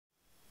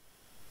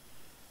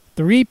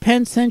3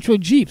 Penn Central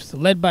Jeeps,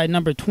 led by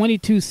number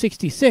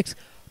 2266,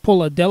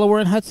 pull a Delaware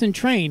and Hudson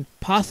train,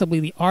 possibly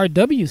the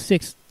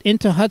RW6,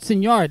 into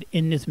Hudson Yard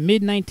in this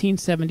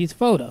mid-1970s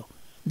photo.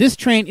 This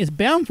train is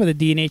bound for the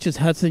D&H's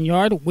Hudson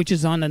Yard, which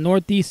is on the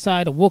northeast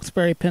side of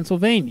Wilkes-Barre,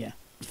 Pennsylvania.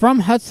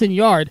 From Hudson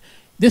Yard,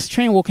 this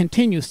train will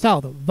continue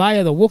south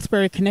via the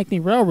Wilkes-Barre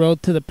Connecting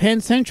Railroad to the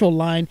Penn Central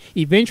line,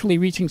 eventually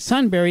reaching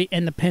Sunbury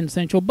and the Penn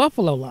Central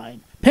Buffalo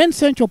line. Penn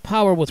Central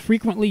power was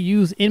frequently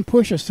used in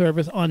pusher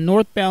service on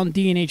northbound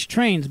D&H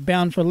trains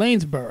bound for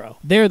Lanesboro.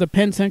 There, the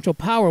Penn Central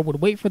power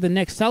would wait for the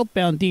next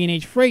southbound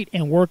D&H freight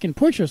and work in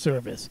pusher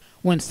service.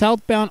 When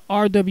southbound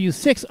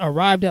RW6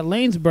 arrived at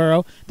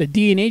Lanesboro, the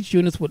D&H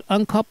units would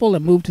uncouple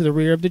and move to the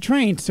rear of the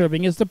train,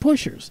 serving as the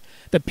pushers.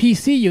 The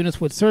PC units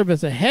would serve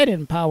as a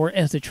head-end power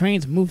as the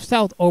trains moved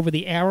south over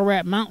the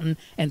Ararat Mountain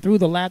and through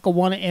the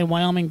Lackawanna and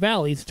Wyoming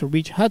valleys to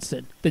reach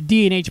Hudson. The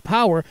D&H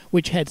power,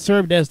 which had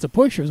served as the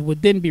pushers,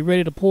 would then be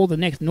ready to pull the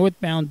next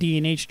northbound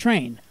D&H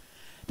train.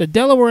 The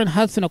Delaware and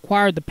Hudson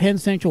acquired the Penn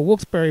Central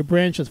Wilkes-Barre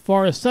branch as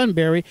far as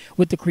Sunbury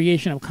with the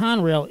creation of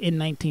Conrail in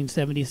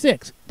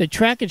 1976. The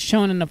track as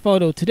shown in the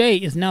photo today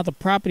is now the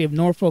property of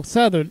Norfolk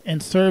Southern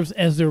and serves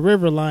as the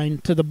river line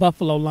to the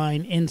Buffalo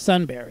line in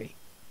Sunbury.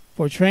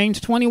 For Trains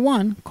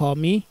 21, call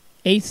me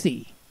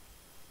AC.